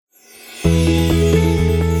Welcome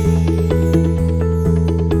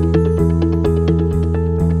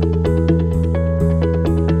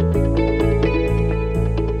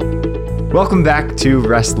back to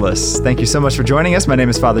Restless. Thank you so much for joining us. My name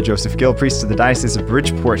is Father Joseph Gill, priest of the Diocese of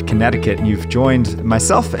Bridgeport, Connecticut, and you've joined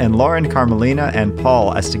myself and Lauren, Carmelina, and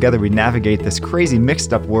Paul as together we navigate this crazy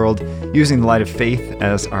mixed-up world using the light of faith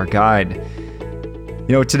as our guide. You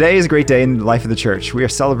know, today is a great day in the life of the church. We are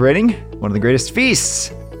celebrating one of the greatest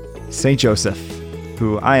feasts, St. Joseph,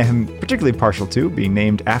 who I am particularly partial to, being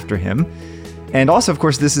named after him. And also, of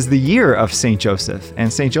course, this is the year of St. Joseph,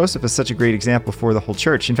 and St. Joseph is such a great example for the whole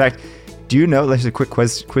church. In fact, do you know, there's a quick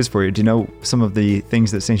quiz for you. Do you know some of the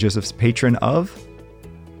things that St. Joseph's patron of?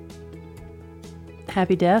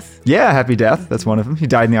 Happy death? Yeah, happy death. That's one of them. He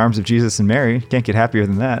died in the arms of Jesus and Mary. Can't get happier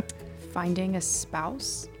than that. Finding a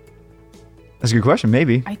spouse? That's a good question.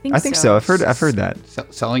 Maybe. I think so. so. I've heard that.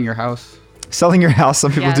 Selling your house? Selling your house.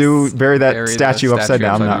 Some people do bury that statue upside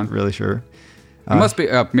down. I'm not really sure. It must be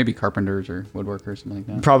maybe carpenters or woodworkers, something like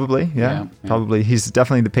that. Probably, yeah. Probably. He's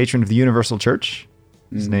definitely the patron of the Universal Church.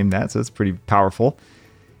 He's named that, so it's pretty powerful.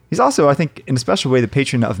 He's also, I think, in a special way, the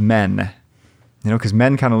patron of men. You know, because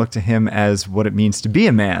men kind of look to him as what it means to be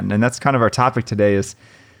a man. And that's kind of our topic today is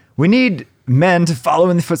we need men to follow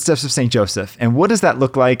in the footsteps of St. Joseph. And what does that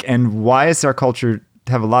look like? And why is our culture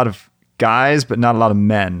to have a lot of guys, but not a lot of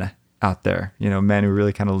men out there? You know, men who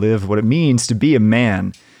really kind of live what it means to be a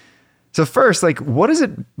man. So first, like, what does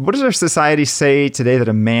our society say today that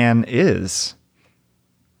a man is?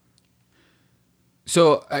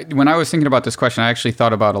 So when I was thinking about this question, I actually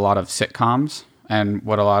thought about a lot of sitcoms and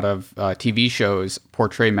what a lot of TV shows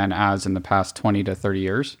portray men as in the past 20 to 30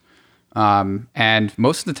 years. And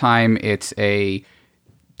most of the time, it's a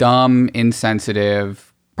dumb,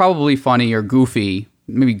 insensitive, probably funny or goofy,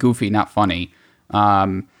 maybe goofy, not funny,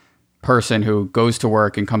 person who goes to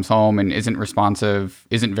work and comes home and isn't responsive,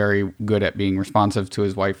 isn't very good at being responsive to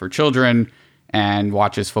his wife or children, and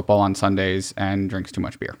watches football on Sundays and drinks too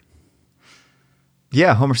much beer.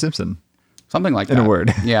 Yeah, Homer Simpson. Something like that. In a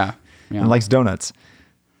word. Yeah. And likes donuts,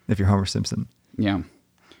 if you're Homer Simpson. Yeah.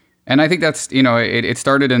 And I think that's, you know, it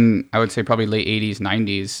started in, I would say, probably late 80s,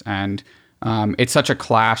 90s. And it's such a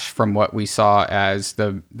clash from what we saw as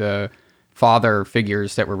the father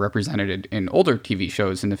figures that were represented in older TV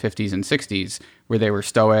shows in the 50s and 60s, where they were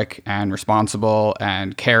stoic and responsible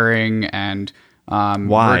and caring and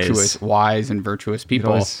wise and virtuous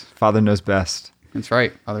people. Father knows best. That's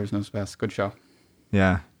right. Others knows best. Good show.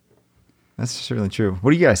 Yeah, that's certainly true.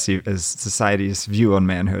 What do you guys see as society's view on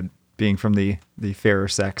manhood, being from the fairer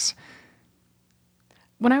sex?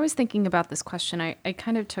 When I was thinking about this question, I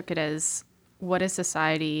kind of took it as, what is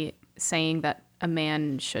society saying that a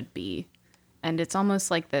man should be? And it's almost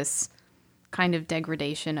like this kind of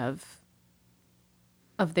degradation of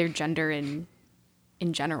their gender in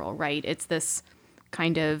general, right? It's this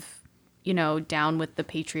kind of, you know, down with the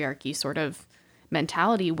patriarchy sort of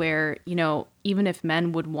mentality where, you know, even if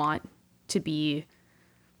men would want to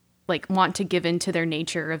give into their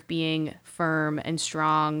nature of being firm and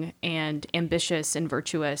strong and ambitious and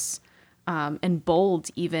virtuous and bold,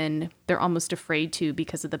 even, they're almost afraid to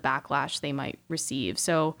because of the backlash they might receive.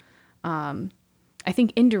 So I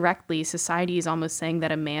think indirectly society is almost saying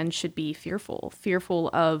that a man should be fearful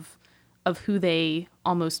of who they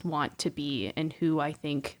almost want to be and who I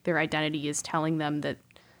think their identity is telling them that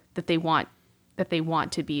they want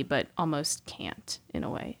to be, but almost can't, in a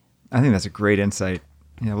way. I think that's a great insight.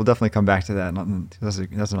 Yeah, we'll definitely come back to that.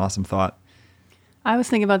 That's an awesome thought. I was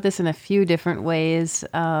thinking about this in a few different ways.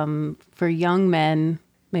 For young men,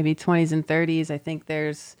 maybe 20s and 30s, I think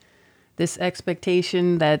there's this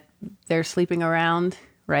expectation that they're sleeping around,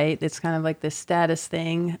 right? It's kind of like this status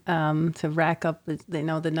thing to rack up, the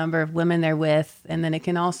number of women they're with. And then it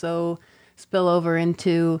can also spill over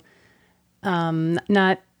into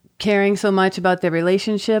not caring so much about their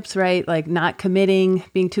relationships, right? Like not committing,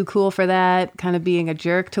 being too cool for that, kind of being a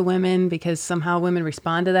jerk to women because somehow women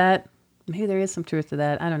respond to that. Maybe there is some truth to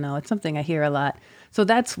that. I don't know. It's something I hear a lot. So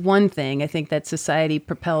that's one thing I think that society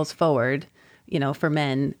propels forward, you know, for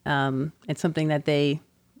men. It's something that they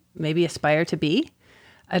maybe aspire to be.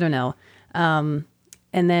 I don't know. And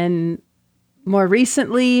then more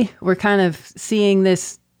recently, we're kind of seeing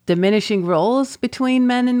this diminishing roles between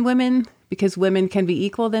men and women, because women can be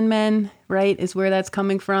equal than men, right, is where that's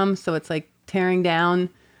coming from. So it's like tearing down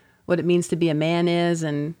what it means to be a man is.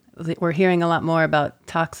 And we're hearing a lot more about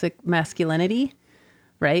toxic masculinity,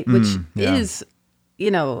 right, which is, you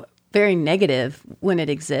know, very negative when it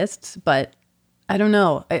exists. But I don't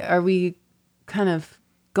know. Are we kind of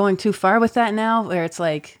going too far with that now, where it's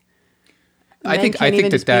like men can't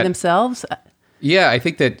even just be themselves? Yeah, I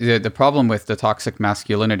think that the problem with the toxic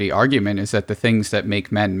masculinity argument is that the things that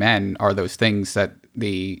make men men are those things that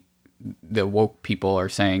the woke people are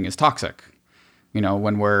saying is toxic. You know,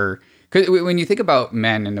 because when you think about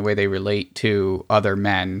men and the way they relate to other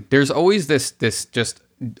men, there's always this just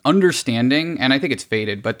understanding, and I think it's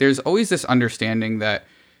faded, but there's always this understanding that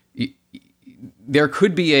there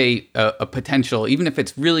could be a potential, even if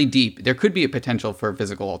it's really deep, there could be a potential for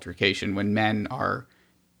physical altercation when men are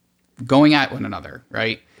going at one another,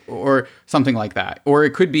 right? Or something like that. Or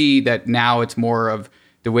it could be that now it's more of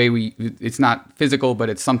the way it's not physical, but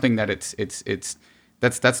it's something that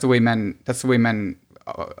that's the way men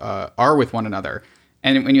are with one another.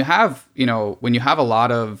 And when you have a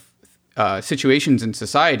lot of situations in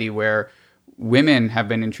society where women have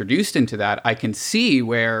been introduced into that, I can see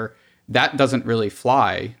where that doesn't really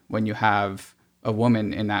fly when you have a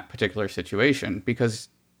woman in that particular situation because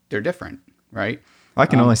they're different, right? I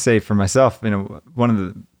can only say for myself, one of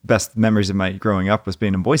the best memories of my growing up was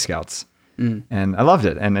being in Boy Scouts. And I loved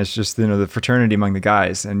it. And it's just, the fraternity among the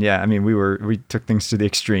guys. And yeah, I mean, we took things to the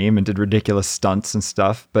extreme and did ridiculous stunts and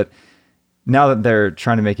stuff. But now that they're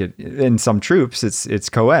trying to make it in some troops, it's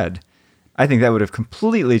co-ed. I think that would have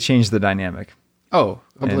completely changed the dynamic. Oh,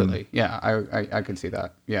 completely. Yeah, I could see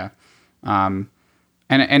that. Yeah. And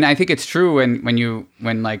I think it's true when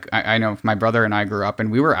I know my brother and I grew up and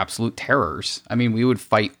we were absolute terrors. I mean, we would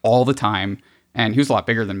fight all the time, and he was a lot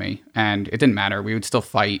bigger than me, and it didn't matter. We would still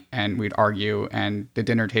fight and we'd argue, and the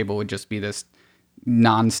dinner table would just be this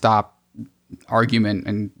nonstop argument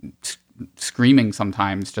and screaming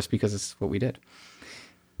sometimes just because it's what we did.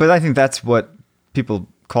 But I think that's what people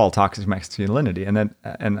call toxic masculinity, and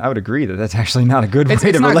I would agree that that's actually not a good way to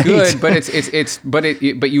relate. It's not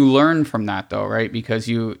good, but you learn from that though, right? Because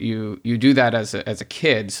you do that as a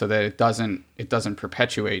kid so that it doesn't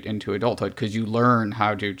perpetuate into adulthood, because you learn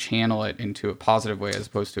how to channel it into a positive way as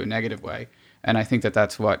opposed to a negative way. And I think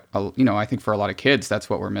that's what I think for a lot of kids that's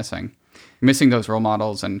what we're missing those role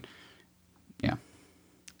models. And yeah.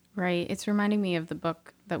 Right. It's reminding me of the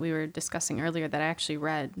book that we were discussing earlier that I actually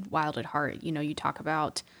read, Wild at Heart. You talk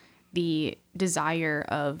about the desire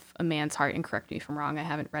of a man's heart, and correct me if I'm wrong, I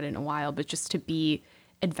haven't read it in a while, but just to be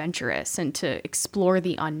adventurous and to explore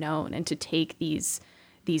the unknown and to take these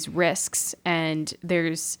risks. And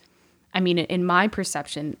in my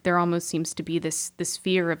perception, there almost seems to be this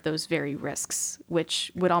fear of those very risks,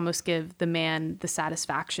 which would almost give the man the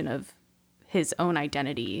satisfaction of his own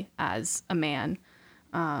identity as a man.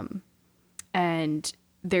 And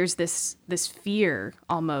there's this fear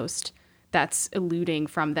almost that's eluding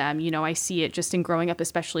from them. I see it just in growing up,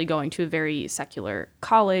 especially going to a very secular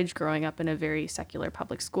college, growing up in a very secular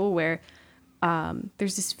public school where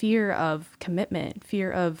there's this fear of commitment,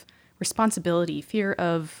 fear of responsibility, fear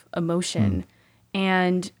of emotion.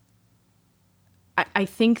 And I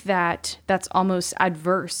think that that's almost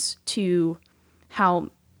adverse to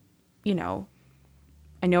how,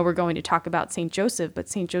 I know we're going to talk about St. Joseph, but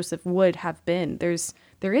St. Joseph would have been,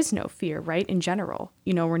 there is no fear, right? In general,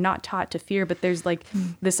 we're not taught to fear, but there's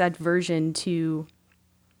this aversion to,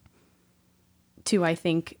 I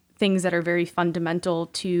think, things that are very fundamental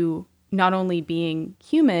to not only being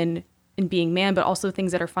human and being man, but also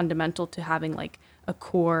things that are fundamental to having a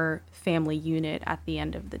core family unit at the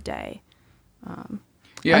end of the day.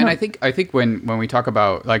 Yeah, and I think when we talk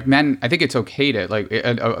about men, I think it's okay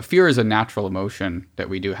to fear is a natural emotion that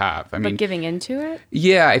we do have. But giving into it?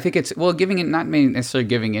 Yeah, I think it's giving it, not necessarily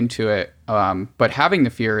giving into it, but having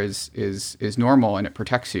the fear is normal and it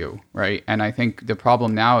protects you, right? And I think the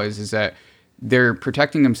problem now is that they're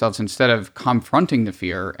protecting themselves instead of confronting the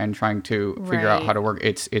fear and trying to figure out how to work.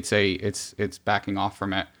 It's backing off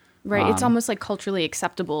from it. Right. It's almost culturally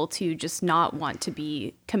acceptable to just not want to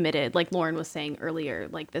be committed. Like Lauren was saying earlier,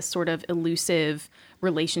 this sort of elusive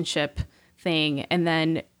relationship thing. And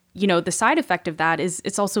then, the side effect of that is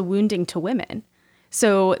it's also wounding to women.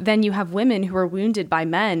 So then you have women who are wounded by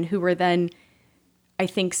men who are then, I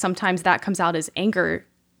think sometimes that comes out as anger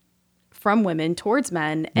from women towards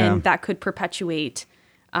men. And that could perpetuate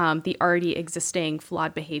the already existing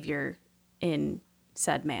flawed behavior in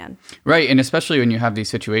said man. Right. And especially when you have these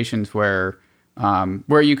situations where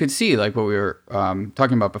you could see what we were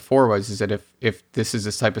talking about before is that if this is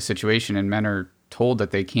this type of situation and men are told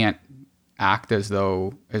that they can't act as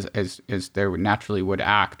though as they naturally would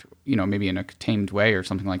act, maybe in a tamed way or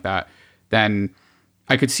something like that, then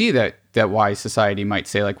I could see that why society might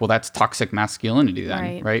say well, that's toxic masculinity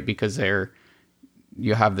then, right? Because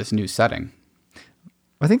you have this new setting.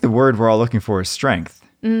 I think the word we're all looking for is strength.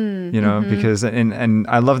 Because, and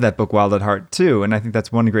I love that book, Wild at Heart, too. And I think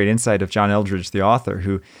that's one great insight of John Eldredge, the author,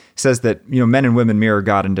 who says that, men and women mirror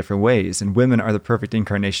God in different ways. And women are the perfect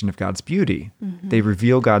incarnation of God's beauty. They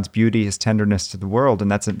reveal God's beauty, his tenderness to the world.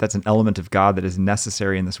 And that's an element of God that is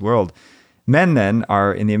necessary in this world. Men then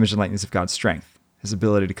are in the image and likeness of God's strength, his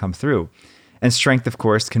ability to come through. And strength, of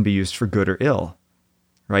course, can be used for good or ill,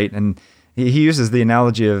 right? And he uses the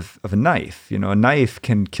analogy of a knife. A knife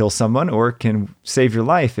can kill someone or can save your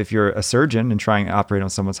life if you're a surgeon and trying to operate on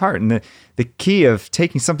someone's heart. And the key of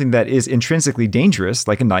taking something that is intrinsically dangerous,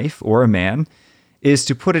 like a knife or a man, is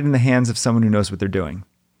to put it in the hands of someone who knows what they're doing,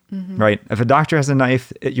 right? If a doctor has a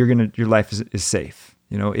knife, your life is safe.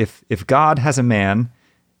 If God has a man,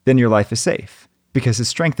 then your life is safe because his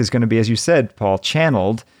strength is going to be, as you said, Paul,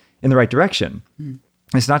 channeled in the right direction.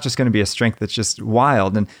 It's not just going to be a strength that's just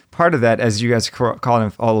wild. And part of that, as you guys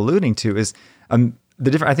all alluding to, is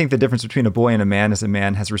I think the difference between a boy and a man is a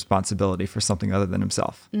man has responsibility for something other than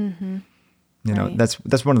himself. Right.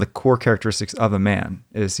 That's one of the core characteristics of a man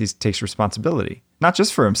is he takes responsibility, not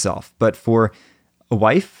just for himself, but for a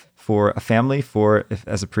wife, for a family,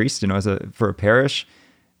 as a priest, for a parish,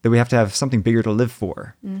 that we have to have something bigger to live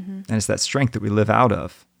for. And it's that strength that we live out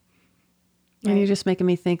of. And you're just making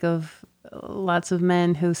me think of lots of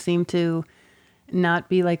men who seem to not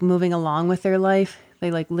be like moving along with their life. They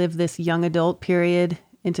like live this young adult period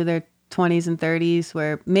into their 20s and 30s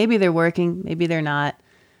where maybe they're working, maybe they're not,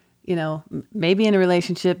 maybe in a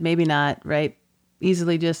relationship, maybe not, right?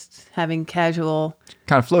 Easily just having casual.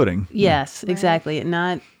 Kind of floating. Yes, exactly.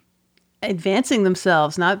 Not advancing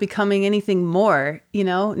themselves, not becoming anything more,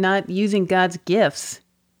 not using God's gifts,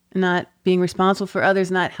 not being responsible for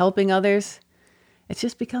others, not helping others. It's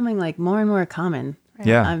just becoming like more and more common. Right?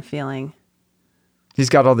 Yeah. I'm feeling. He's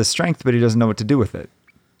got all this strength, but he doesn't know what to do with it.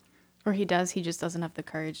 Or he just doesn't have the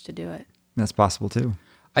courage to do it. That's possible too.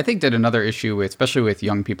 I think that another issue, especially with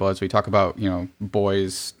young people, as we talk about,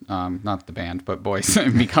 boys, not the band, but boys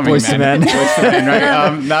becoming boys men. To men. Boys to men,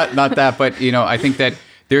 right? Not that, but, I think that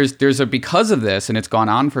there's because of this, and it's gone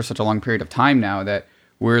on for such a long period of time now, that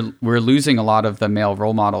we're losing a lot of the male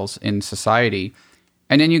role models in society.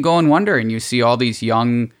 And then you go and wonder, and you see all these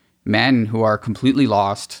young men who are completely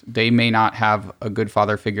lost. They may not have a good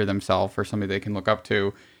father figure themselves or somebody they can look up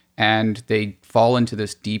to, and they fall into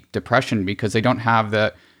this deep depression because they don't have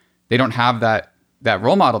that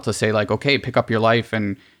role model to say like, okay, pick up your life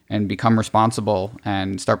and become responsible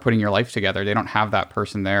and start putting your life together. They don't have that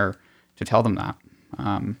person there to tell them that.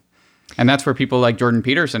 And that's where people like Jordan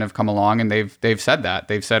Peterson have come along, and they've said that.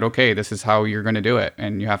 They've said, okay, this is how you're going to do it,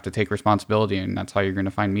 and you have to take responsibility, and that's how you're going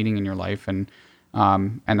to find meaning in your life. And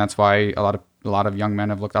that's why a lot of young men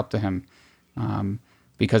have looked up to him,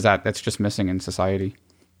 because that's just missing in society.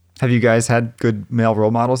 Have you guys had good male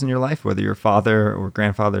role models in your life, whether your father or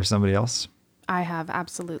grandfather or somebody else? I have,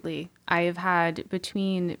 absolutely. I have had,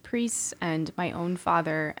 between priests and my own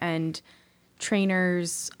father and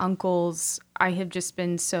trainers, uncles, I have just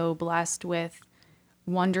been so blessed with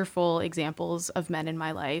wonderful examples of men in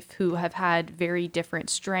my life who have had very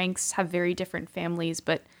different strengths, have very different families,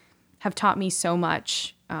 but have taught me so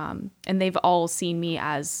much. And they've all seen me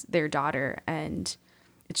as their daughter. And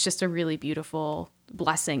it's just a really beautiful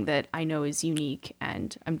blessing that I know is unique.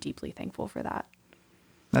 And I'm deeply thankful for that.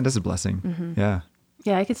 That is a blessing. Yeah.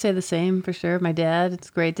 Yeah, I could say the same for sure. My dad, it's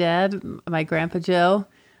a great dad. My grandpa Joe.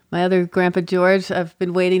 My other grandpa, George, I've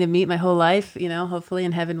been waiting to meet my whole life, hopefully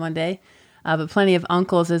in heaven one day, but plenty of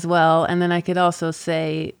uncles as well. And then I could also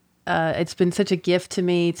say it's been such a gift to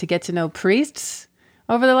me to get to know priests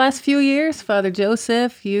over the last few years. Father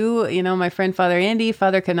Joseph, my friend Father Andy,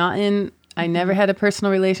 Father Connaughton. I never had a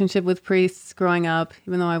personal relationship with priests growing up,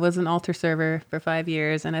 even though I was an altar server for 5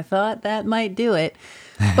 years, and I thought that might do it.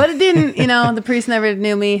 But it didn't, the priest never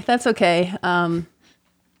knew me. That's okay.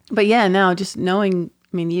 But yeah, now just knowing...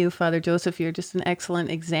 you, Father Joseph, you're just an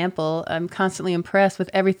excellent example. I'm constantly impressed with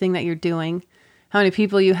everything that you're doing, how many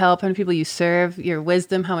people you help, how many people you serve, your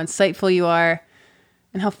wisdom, how insightful you are,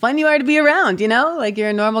 and how fun you are to be around, like you're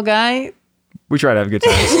a normal guy. We try to have good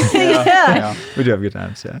times. Yeah. We do have good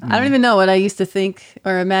times, yeah. I don't even know what I used to think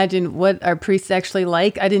or imagine what our priests actually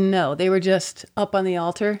like. I didn't know. They were just up on the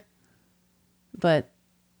altar, but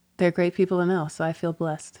they're great people to know, so I feel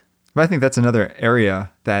blessed. But I think that's another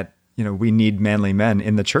area that we need manly men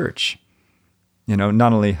in the church.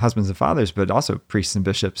 Not only husbands and fathers, but also priests and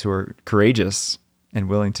bishops who are courageous and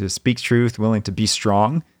willing to speak truth, willing to be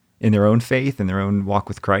strong in their own faith and their own walk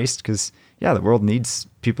with Christ. Because, the world needs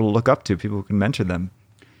people to look up to, people who can mentor them.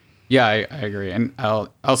 Yeah, I agree. And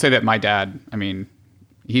I'll say that my dad,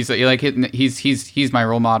 He's my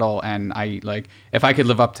role model, and I like if I could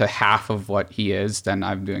live up to half of what he is, then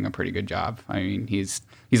I'm doing a pretty good job. I mean, he's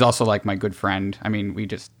also like my good friend. I mean,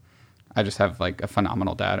 I just have like a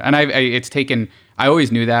phenomenal dad, and I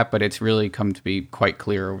always knew that, but it's really come to be quite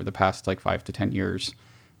clear over the past like 5 to 10 years.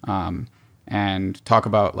 And talk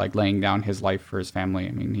about like laying down his life for his family.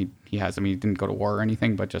 I mean, he didn't go to war or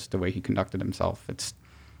anything, but just the way he conducted himself, it's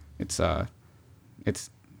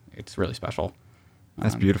really special.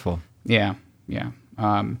 That's beautiful. Yeah.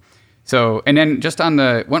 So, and then just on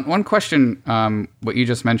the one question, what you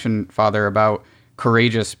just mentioned, Father, about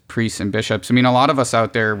courageous priests and bishops. I mean, a lot of us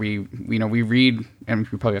out there, we read, and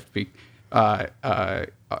we probably have to be, kind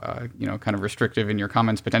of restrictive in your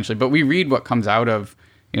comments potentially, but we read what comes out of,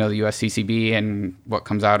 the USCCB and what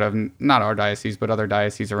comes out of not our diocese, but other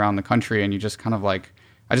dioceses around the country. And you just kind of like,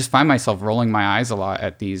 I just find myself rolling my eyes a lot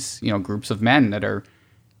at these, groups of men that are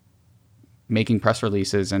making press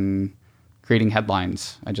releases and creating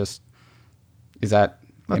headlines. Is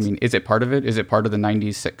it part of it? Is it part of the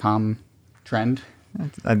 90s sitcom trend?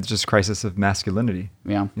 It's just crisis of masculinity.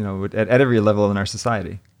 Yeah. At every level in our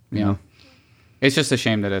society. You know? It's just a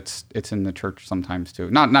shame that it's in the church sometimes too.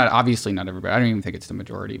 Not obviously not everybody. I don't even think it's the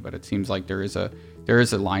majority, but it seems like there is a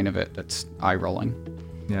line of it that's eye rolling.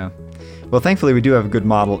 Yeah. Well, thankfully we do have a good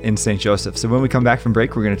model in St. Joseph. So when we come back from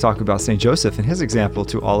break, we're going to talk about St. Joseph and his example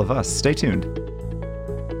to all of us. Stay tuned.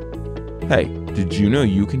 Hey, did you know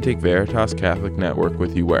you can take Veritas Catholic Network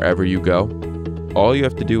with you wherever you go? All you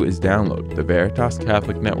have to do is download the Veritas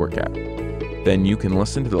Catholic Network app. Then you can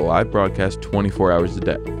listen to the live broadcast 24 hours a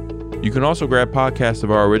day. You can also grab podcasts of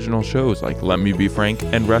our original shows like Let Me Be Frank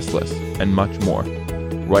and Restless, and much more,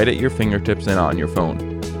 right at your fingertips and on your phone.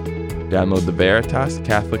 Download the Veritas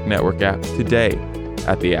Catholic Network app today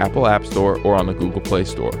at the Apple App Store or on the Google Play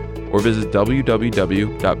Store, or visit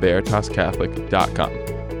www.veritascatholic.com.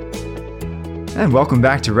 And welcome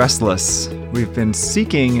back to Restless. We've been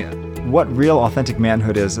seeking what real authentic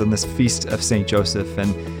manhood is on this feast of St. Joseph,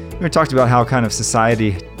 and we talked about how kind of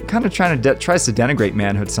society kind of tries to denigrate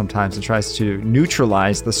manhood sometimes and tries to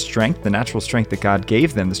neutralize the strength, the natural strength that God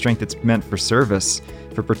gave them, the strength that's meant for service,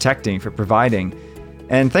 for protecting, for providing.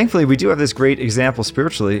 And thankfully, we do have this great example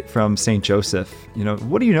spiritually from St. Joseph.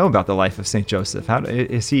 What do you know about the life of St. Joseph?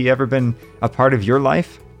 Has he ever been a part of your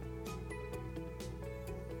life?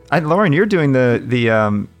 Lauren, you're doing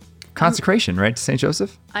the consecration, right, to St.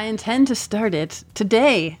 Joseph? I intend to start it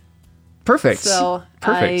today. Perfect. So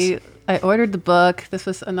Perfect. I ordered the book. This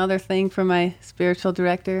was another thing from my spiritual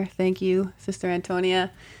director. Thank you, Sister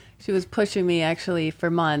Antonia. She was pushing me actually for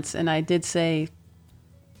months, and I did say,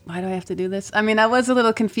 why do I have to do this? I mean, I was a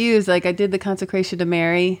little confused. Like, I did the consecration to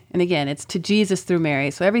Mary, and again, it's to Jesus through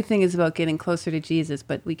Mary. So everything is about getting closer to Jesus,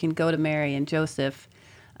 but we can go to Mary and Joseph.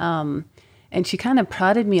 And she kind of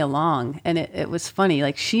prodded me along, and it was funny.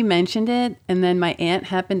 Like, she mentioned it, and then my aunt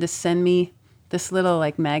happened to send me this little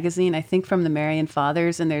like magazine, I think from the Marian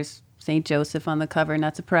Fathers, and there's St. Joseph on the cover.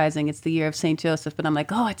 Not surprising. It's the year of St. Joseph, but I'm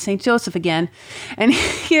like, oh, it's St. Joseph again. And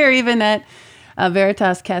here, even at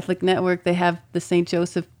Veritas Catholic Network, they have the St.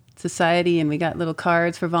 Joseph Society, and we got little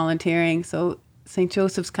cards for volunteering. So St.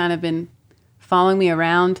 Joseph's kind of been following me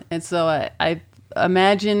around. And so I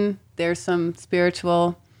imagine there's some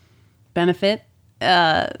spiritual benefit.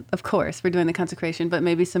 Of course, we're doing the consecration, but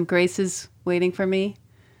maybe some graces waiting for me.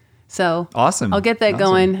 So awesome. I'll get that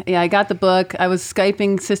going. Yeah, I got the book. I was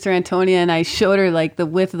Skyping Sister Antonia, and I showed her like the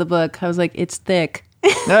width of the book. I was like, it's thick.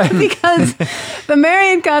 Because the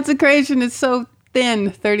Marian consecration is so thin,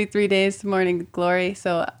 33 days to morning glory.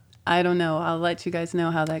 So I don't know. I'll let you guys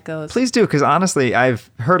know how that goes. Please do, because honestly,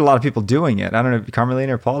 I've heard a lot of people doing it. I don't know,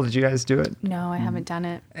 Carmelina or Paul, did you guys do it? No, I haven't done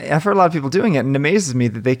it. I've heard a lot of people doing it, and it amazes me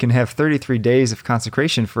that they can have 33 days of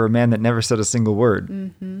consecration for a man that never said a single word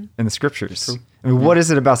in the scriptures. I mean, what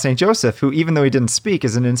is it about St. Joseph, who, even though he didn't speak,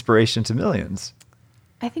 is an inspiration to millions?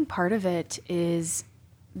 I think part of it is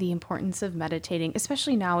the importance of meditating,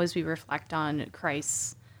 especially now as we reflect on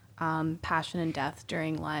Christ's passion and death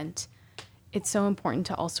during Lent. It's so important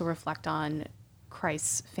to also reflect on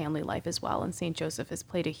Christ's family life as well. And St. Joseph has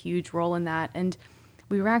played a huge role in that. And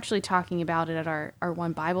we were actually talking about it at our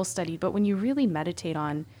one Bible study. But when you really meditate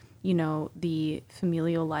on, the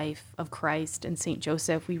familial life of Christ and St.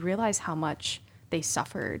 Joseph, we realize how much they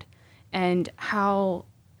suffered and how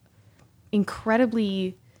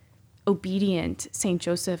incredibly obedient St.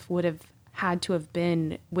 Joseph would have had to have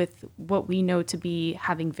been with what we know to be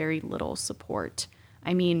having very little support.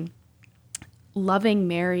 I mean, loving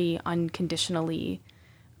Mary unconditionally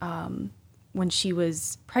when she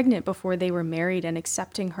was pregnant before they were married, and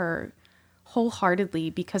accepting her wholeheartedly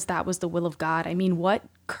because that was the will of God. I mean, what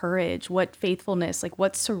courage, what faithfulness, like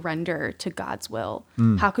what surrender to God's will.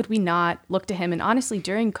 How could we not look to him? And honestly,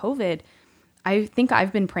 during COVID, I think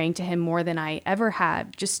I've been praying to him more than I ever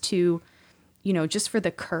had, just to, just for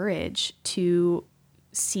the courage to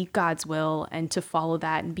seek God's will and to follow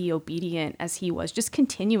that and be obedient as he was, just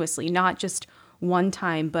continuously, not just one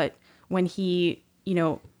time, but when he,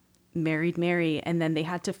 married Mary and then they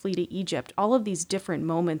had to flee to Egypt. All of these different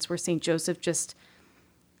moments where St. Joseph just,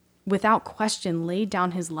 without question, laid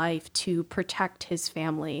down his life to protect his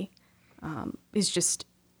family is just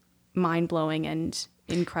mind-blowing and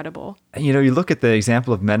incredible. You look at the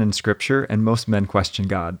example of men in Scripture, and most men question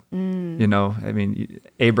God.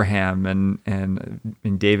 Abraham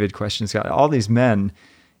and David questions God. All these men,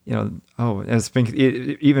 even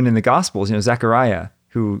in the Gospels, Zechariah,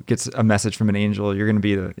 who gets a message from an angel, you're going to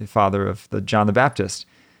be the father of the John the Baptist.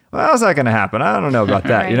 Well, how's that going to happen? I don't know about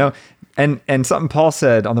that, Right. And something Paul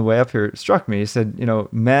said on the way up here struck me. He said,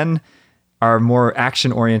 men are more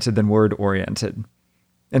action-oriented than word-oriented.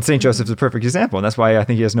 And St. Joseph's a perfect example. And that's why I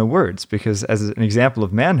think he has no words, because as an example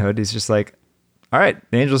of manhood, he's just like, all right,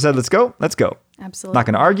 the angel said, let's go. Absolutely. I'm not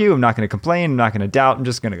going to argue. I'm not going to complain. I'm not going to doubt. I'm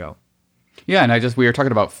just going to go. Yeah, and we were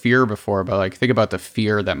talking about fear before, but like think about the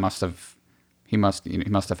fear that he must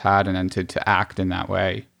have had, and then to act in that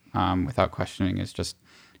way without questioning is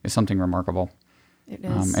something remarkable. It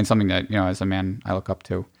is. And something that as a man I look up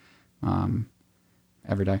to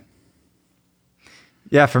every day.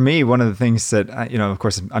 Yeah, for me, one of the things that, of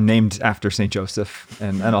course, I'm named after St. Joseph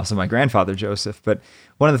and also my grandfather, Joseph. But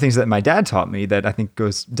one of the things that my dad taught me that I think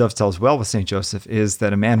dovetails well with St. Joseph is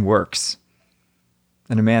that a man works.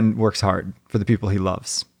 And a man works hard for the people he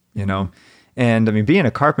loves, And I mean, being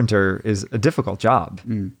a carpenter is a difficult job.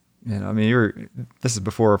 This is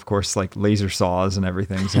before, of course, like laser saws and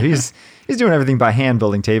everything. So he's doing everything by hand,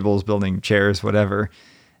 building tables, building chairs, whatever.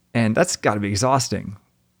 And that's got to be exhausting.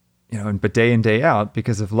 But day in, day out,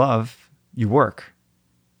 because of love, you work.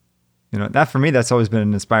 That for me, that's always been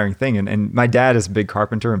an inspiring thing. And my dad is a big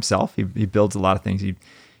carpenter himself. He builds a lot of things.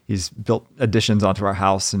 He's built additions onto our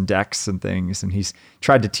house and decks and things. And he's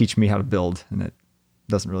tried to teach me how to build. And it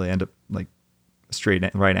doesn't really end up like a straight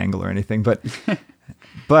right angle or anything. But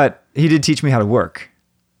but he did teach me how to work.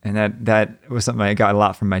 And that was something I got a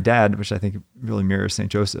lot from my dad, which I think really mirrors St.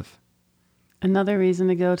 Joseph. Another reason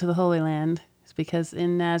to go to the Holy Land is because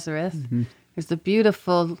in Nazareth, there's the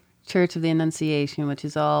beautiful Church of the Annunciation, which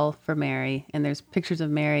is all for Mary. And there's pictures of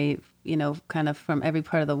Mary, kind of from every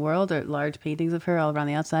part of the world, or large paintings of her all around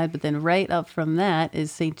the outside. But then right up from that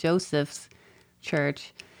is St. Joseph's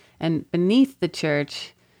Church. And beneath the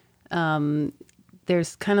church,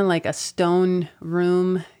 there's kind of like a stone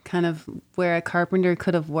room, kind of where a carpenter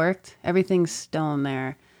could have worked. Everything's stone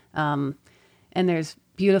there. And there's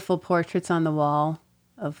beautiful portraits on the wall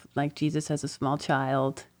of like Jesus as a small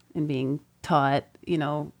child and being taught,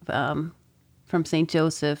 from St.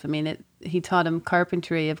 Joseph. I mean, he taught him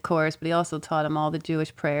carpentry, of course, but he also taught him all the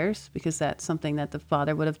Jewish prayers, because that's something that the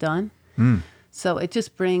father would have done. So it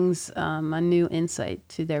just brings a new insight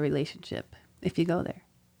to their relationship if you go there.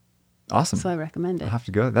 Awesome. So I recommend it. I'll have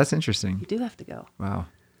to go. That's interesting. You do have to go. Wow.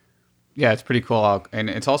 Yeah, it's pretty cool. And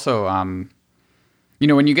it's also,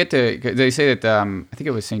 when you get to, they say that, I think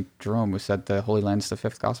it was St. Jerome who said the Holy Land's the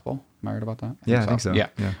fifth gospel. Am I right about that? I think so. Yeah.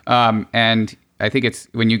 And I think it's,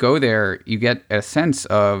 when you go there, you get a sense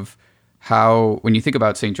of how, when you think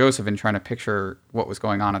about St. Joseph and trying to picture what was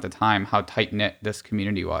going on at the time, how tight-knit this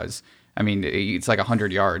community was. I mean, it's like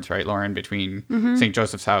 100 yards, right, Lauren, between St.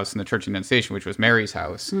 Joseph's house and the Church of the Annunciation, which was Mary's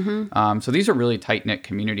house. So these are really tight-knit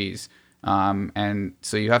communities. And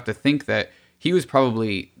so you have to think that he was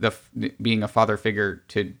probably being a father figure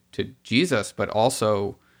to Jesus, but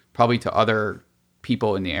also probably to other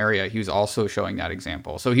people in the area. He was also showing that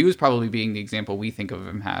example. So he was probably being the example we think of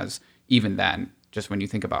him as even then, just when you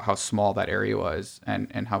think about how small that area was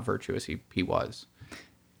and how virtuous he was.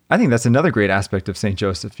 I think that's another great aspect of St.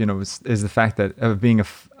 Joseph, is the fact that of being a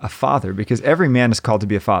father, because every man is called to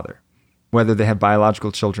be a father, whether they have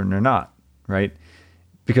biological children or not, right?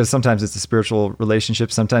 Because sometimes it's a spiritual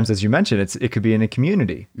relationship. Sometimes, as you mentioned, it could be in a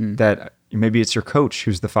community that maybe it's your coach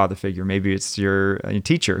who's the father figure. Maybe it's your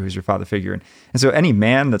teacher who's your father figure. And so any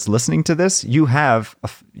man that's listening to this, you have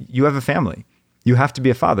a family. You have to be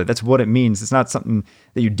a father. That's what it means. It's not something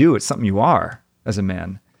that you do. It's something you are as a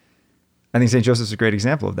man. I think St. Joseph's a great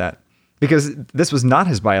example of that, because this was not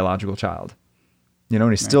his biological child, and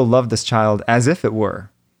he still loved this child as if it were,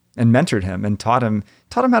 and mentored him and taught him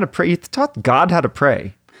how to pray. He taught God how to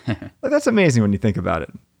pray. Like, that's amazing when you think about it.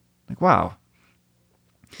 Like, wow.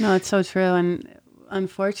 No, it's so true. And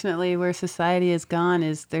unfortunately, where society has gone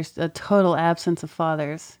is there's a total absence of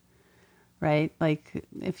fathers, right? Like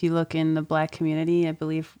if you look in the Black community, I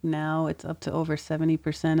believe now it's up to over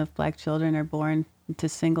 70% of Black children are born to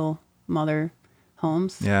single mother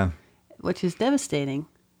homes, Yeah. which is devastating.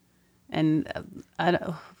 And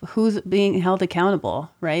who's being held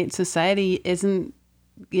accountable, right? Society isn't,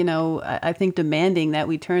 I think demanding that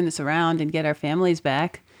we turn this around and get our families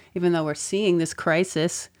back, even though we're seeing this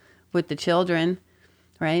crisis with the children,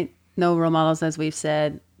 right? No role models, as we've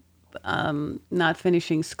said, not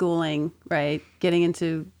finishing schooling, right? Getting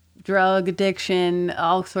into drug addiction,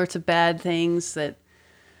 all sorts of bad things that,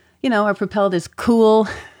 are propelled as cool,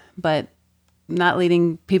 but not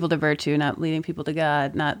leading people to virtue, not leading people to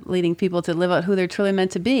God, not leading people to live out who they're truly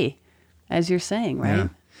meant to be, as you're saying, right? Yeah.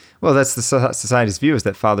 Well, that's the society's view, is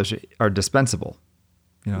that fathers are dispensable.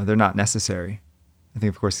 They're not necessary. I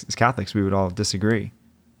think, of course, as Catholics, we would all disagree,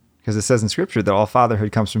 because it says in Scripture that all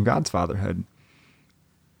fatherhood comes from God's fatherhood.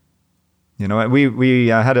 We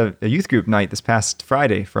had a youth group night this past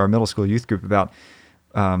Friday for our middle school youth group about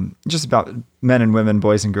just about men and women,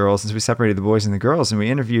 boys and girls, as we separated the boys and the girls. And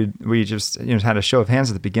we just had a show of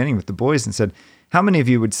hands at the beginning with the boys and said, how many of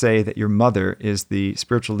you would say that your mother is the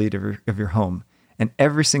spiritual leader of your home? And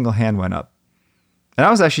every single hand went up. And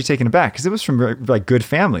I was actually taken aback, because it was from like good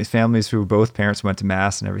families who both parents went to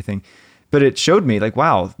mass and everything. But it showed me like,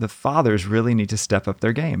 wow, the fathers really need to step up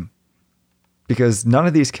their game, because none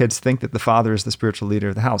of these kids think that the father is the spiritual leader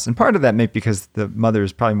of the house. And part of that may be because the mother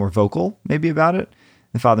is probably more vocal maybe about it.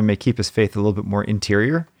 The father may keep his faith a little bit more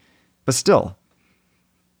interior, but still,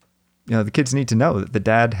 the kids need to know that the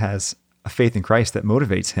dad has a faith in Christ that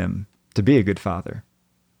motivates him to be a good father.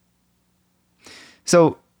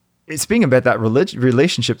 So speaking about that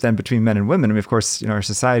relationship then between men and women, I mean, of course, our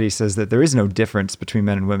society says that there is no difference between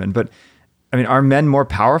men and women, but I mean, are men more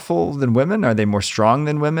powerful than women? Are they more strong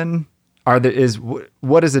than women? What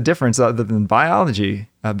is the difference other than biology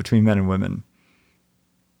between men and women?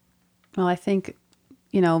 Well, I think,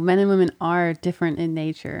 men and women are different in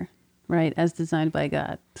nature, right? As designed by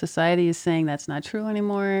God. Society is saying that's not true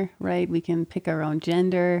anymore, right? We can pick our own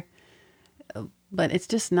gender, but it's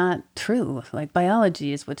just not true. Like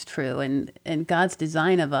biology is what's true, and God's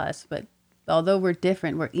design of us. But although we're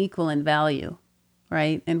different, we're equal in value,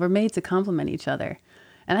 right? And we're made to complement each other.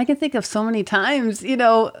 And I can think of so many times,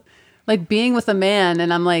 like being with a man,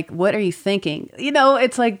 and I'm like, what are you thinking?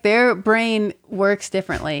 It's like their brain works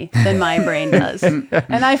differently than my brain does. And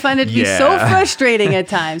I find it to be so frustrating at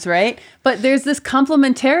times, right? But there's this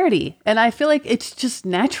complementarity, and I feel like it's just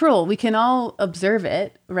natural. We can all observe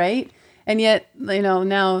it, right? And yet,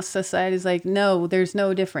 now society's like, no, there's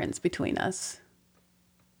no difference between us.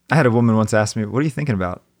 I had a woman once ask me, what are you thinking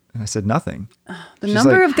about? And I said, nothing. She's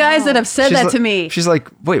number of guys that have said that to me. She's like,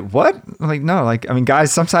 wait, what? I'm like, no,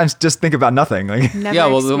 guys sometimes just think about nothing. Like,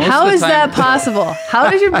 how is that possible? How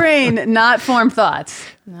does your brain not form thoughts?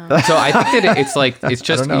 No. So I think that it's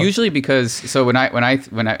just usually because, so if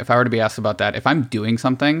I were to be asked about that, if I'm doing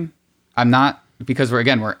something, I'm not, because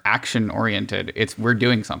we're action oriented. We're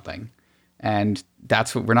doing something, and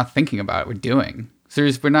that's what we're not thinking about. We're doing. So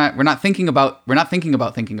we're not thinking about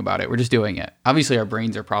thinking about it. We're just doing it. Obviously, our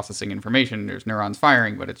brains are processing information. There's neurons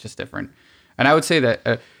firing, but it's just different. And I would say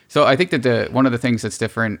that. So I think that one of the things that's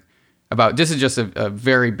different about this is just a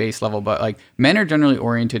very base level, but like men are generally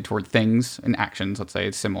oriented toward things and actions. Let's say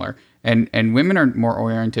it's similar, and women are more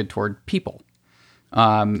oriented toward people.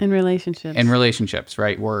 In relationships,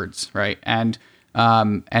 right? Words, right? And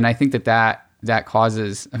I think that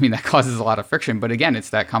causes a lot of friction. But again,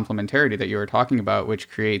 it's that complementarity that you were talking about, which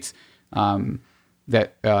creates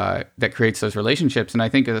that creates those relationships. And I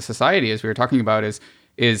think as a society, as we were talking about, is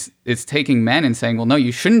it's taking men and saying, well, no,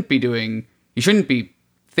 you shouldn't be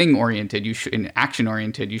thing oriented. You should and action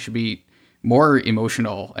oriented. You should be more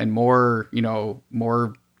emotional and more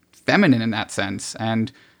feminine in that sense.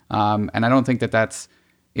 And I don't think that's.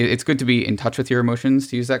 It's good to be in touch with your emotions,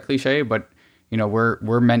 to use that cliche, but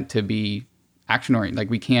we're meant to be action oriented. Like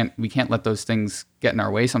we can't let those things get in our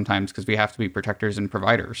way sometimes, because we have to be protectors and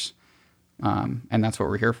providers, and that's what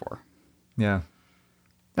we're here for. Yeah,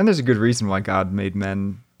 and there's a good reason why God made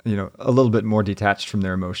men, a little bit more detached from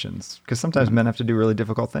their emotions, because sometimes men have to do really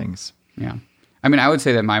difficult things. Yeah, I mean, I would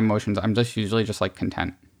say that my emotions, I'm just usually just like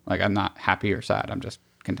content. Like I'm not happy or sad. I'm just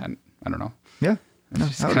content. I don't know. Yeah. No,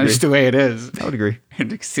 it's kind of just the way it is. I would agree. And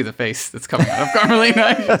to see the face that's coming out of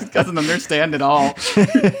Carmelina, she just doesn't understand at all.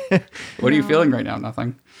 What are you feeling right now?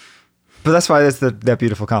 Nothing. But that's why that's that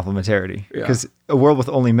beautiful complementarity. Because a world with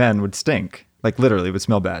only men would stink. Like literally, it would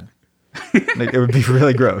smell bad. Like it would be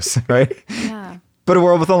really gross, right? Yeah. But a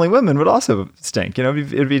world with only women would also stink.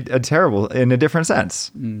 It'd be a terrible in a different sense.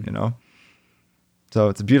 So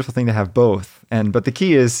it's a beautiful thing to have both. But the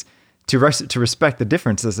key is to respect the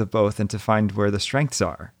differences of both and to find where the strengths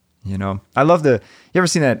are. I love you ever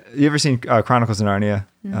seen Chronicles of Narnia,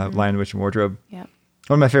 Lion, Witch, and Wardrobe? Yep.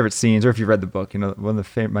 One of my favorite scenes, or if you read the book, one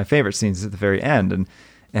of my favorite scenes is at the very end,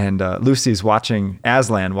 and Lucy's watching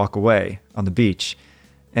Aslan walk away on the beach,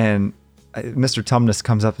 and Mr. Tumnus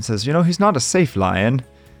comes up and says, he's not a safe lion,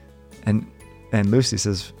 and Lucy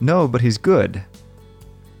says, no, but he's good.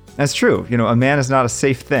 That's true. A man is not a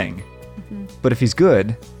safe thing, but if he's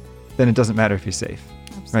good, then it doesn't matter if he's safe,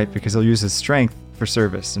 right? Because he'll use his strength for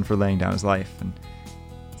service and for laying down his life, and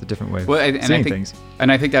it's a different way of seeing things.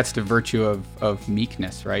 And I think that's the virtue of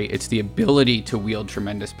meekness, right? It's the ability to wield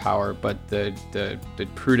tremendous power, but the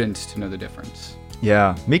prudence to know the difference.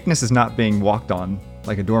 Yeah, meekness is not being walked on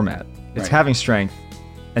like a doormat. It's having strength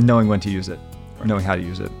and knowing when to use it, knowing how to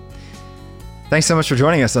use it. Thanks so much for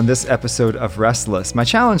joining us on this episode of Restless. My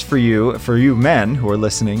challenge for you men who are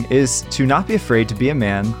listening, is to not be afraid to be a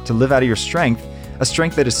man, to live out of your strength, a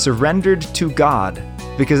strength that is surrendered to God,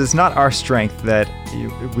 because it's not our strength that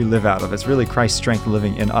we live out of. It's really Christ's strength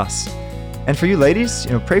living in us. And for you ladies,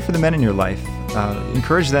 pray for the men in your life.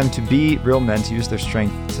 Encourage them to be real men, to use their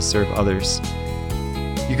strength to serve others.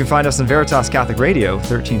 You can find us on Veritas Catholic Radio,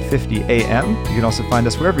 1350 AM. You can also find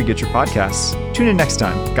us wherever you get your podcasts. Tune in next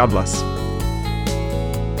time. God bless.